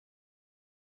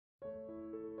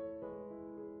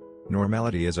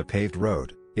Normality is a paved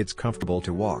road, it's comfortable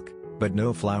to walk, but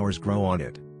no flowers grow on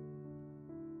it.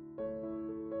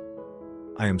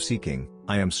 I am seeking,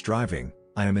 I am striving,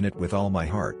 I am in it with all my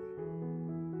heart.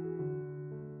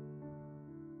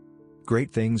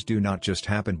 Great things do not just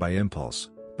happen by impulse,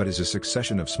 but as a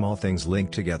succession of small things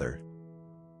linked together.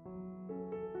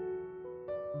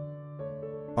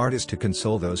 Art is to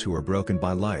console those who are broken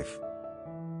by life.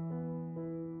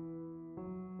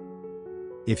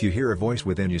 If you hear a voice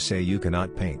within you say you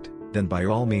cannot paint, then by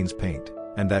all means paint,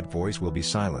 and that voice will be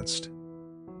silenced.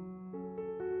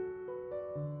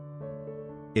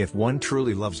 If one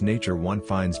truly loves nature, one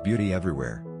finds beauty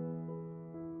everywhere.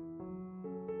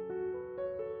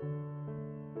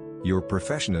 Your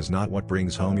profession is not what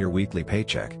brings home your weekly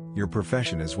paycheck, your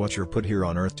profession is what you're put here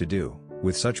on earth to do,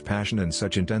 with such passion and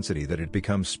such intensity that it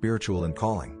becomes spiritual and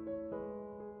calling.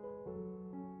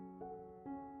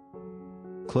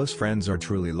 Close friends are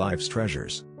truly life's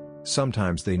treasures.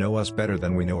 Sometimes they know us better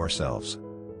than we know ourselves.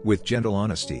 With gentle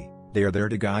honesty, they are there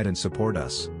to guide and support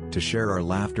us, to share our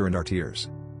laughter and our tears.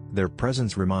 Their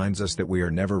presence reminds us that we are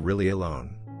never really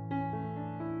alone.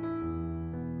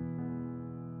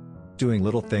 Doing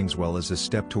little things well is a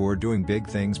step toward doing big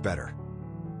things better.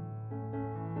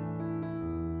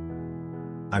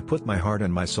 I put my heart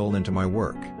and my soul into my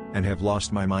work, and have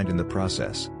lost my mind in the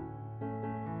process.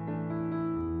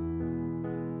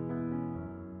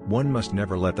 One must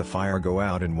never let the fire go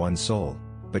out in one's soul,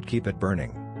 but keep it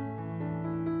burning.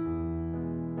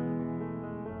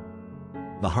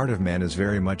 The heart of man is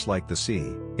very much like the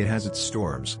sea, it has its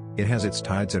storms, it has its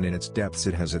tides, and in its depths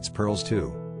it has its pearls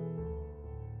too.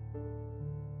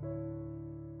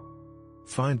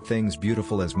 Find things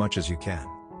beautiful as much as you can.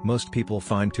 Most people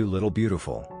find too little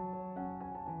beautiful.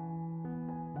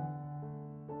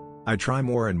 I try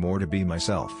more and more to be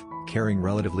myself, caring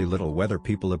relatively little whether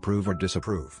people approve or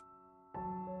disapprove.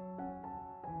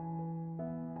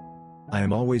 I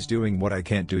am always doing what I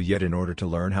can't do yet in order to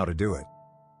learn how to do it.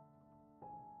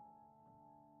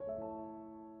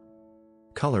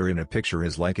 Color in a picture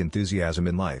is like enthusiasm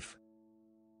in life.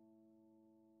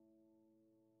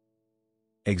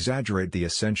 Exaggerate the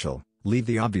essential, leave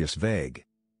the obvious vague.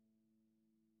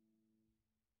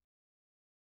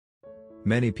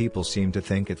 Many people seem to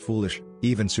think it foolish,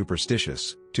 even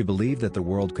superstitious, to believe that the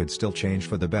world could still change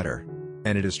for the better.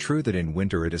 And it is true that in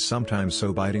winter it is sometimes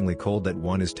so bitingly cold that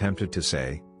one is tempted to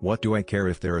say, "What do I care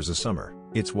if there is a summer?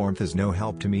 Its warmth is no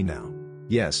help to me now."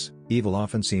 Yes, evil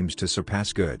often seems to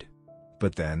surpass good.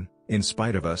 But then, in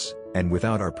spite of us, and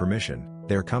without our permission,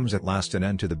 there comes at last an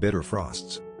end to the bitter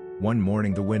frosts. One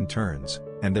morning the wind turns,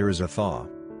 and there is a thaw.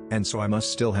 And so I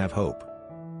must still have hope.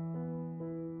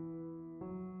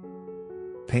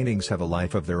 Paintings have a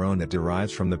life of their own that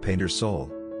derives from the painter's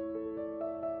soul.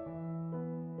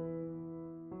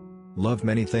 Love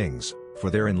many things, for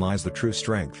therein lies the true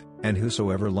strength, and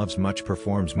whosoever loves much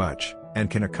performs much, and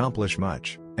can accomplish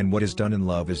much, and what is done in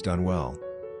love is done well.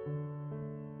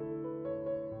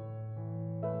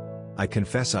 I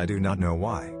confess I do not know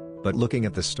why, but looking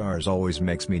at the stars always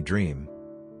makes me dream.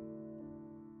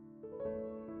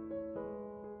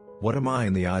 What am I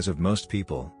in the eyes of most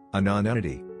people? A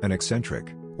nonentity, an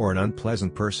eccentric, or an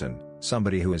unpleasant person,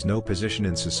 somebody who has no position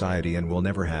in society and will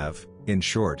never have, in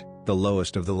short, the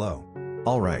lowest of the low.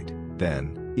 Alright,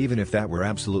 then, even if that were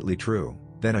absolutely true,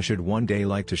 then I should one day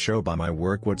like to show by my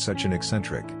work what such an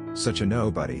eccentric, such a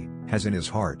nobody, has in his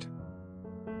heart.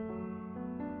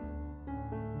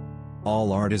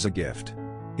 All art is a gift.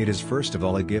 It is first of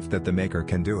all a gift that the maker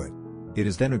can do it. It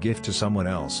is then a gift to someone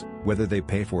else, whether they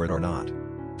pay for it or not.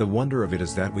 The wonder of it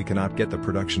is that we cannot get the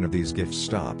production of these gifts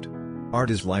stopped. Art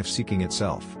is life seeking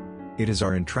itself. It is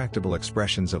our intractable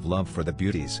expressions of love for the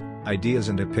beauties, ideas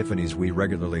and epiphanies we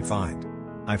regularly find.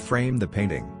 I framed the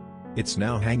painting. It's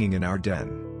now hanging in our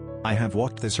den. I have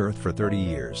walked this earth for 30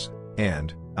 years,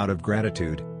 and, out of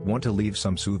gratitude, want to leave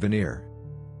some souvenir.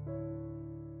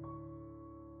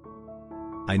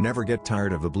 I never get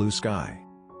tired of a blue sky.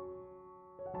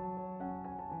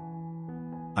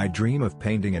 I dream of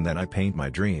painting and then I paint my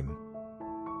dream.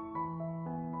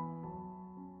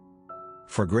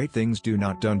 For great things do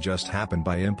not just happen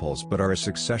by impulse but are a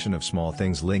succession of small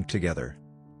things linked together.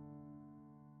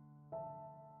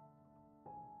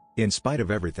 In spite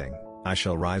of everything, I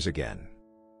shall rise again.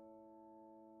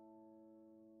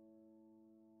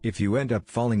 If you end up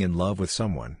falling in love with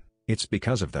someone, it's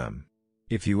because of them.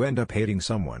 If you end up hating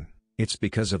someone, it's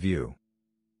because of you.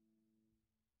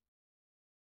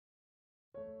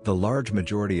 The large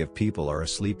majority of people are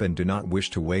asleep and do not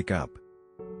wish to wake up.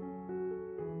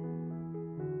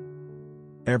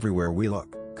 Everywhere we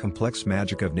look, complex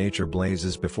magic of nature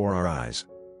blazes before our eyes.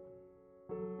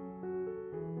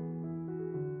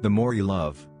 The more you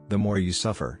love, the more you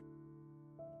suffer.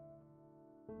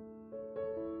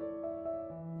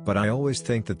 But I always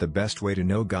think that the best way to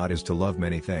know God is to love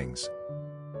many things.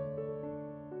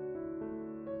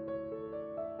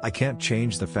 I can't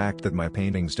change the fact that my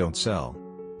paintings don't sell.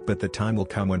 But the time will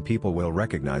come when people will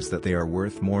recognize that they are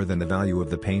worth more than the value of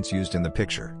the paints used in the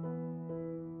picture.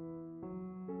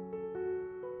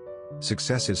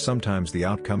 Success is sometimes the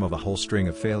outcome of a whole string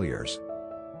of failures.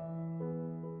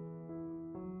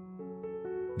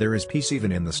 There is peace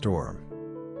even in the storm.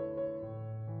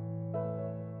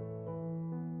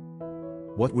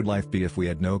 What would life be if we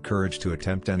had no courage to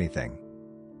attempt anything?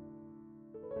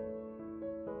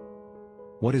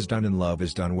 What is done in love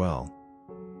is done well.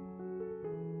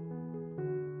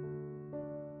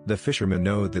 The fishermen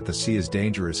know that the sea is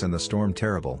dangerous and the storm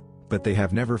terrible, but they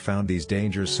have never found these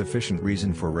dangers sufficient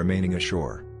reason for remaining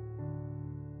ashore.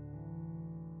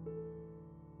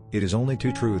 It is only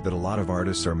too true that a lot of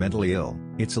artists are mentally ill.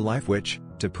 It's a life which,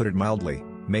 to put it mildly,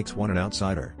 makes one an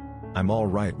outsider. I'm all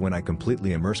right when I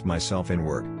completely immerse myself in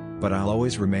work, but I'll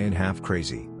always remain half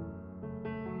crazy.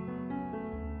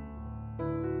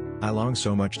 I long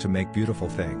so much to make beautiful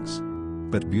things.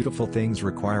 But beautiful things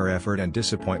require effort and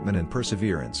disappointment and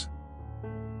perseverance.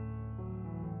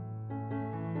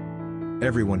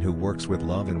 Everyone who works with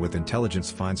love and with intelligence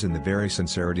finds in the very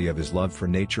sincerity of his love for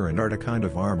nature and art a kind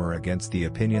of armor against the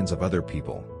opinions of other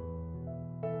people.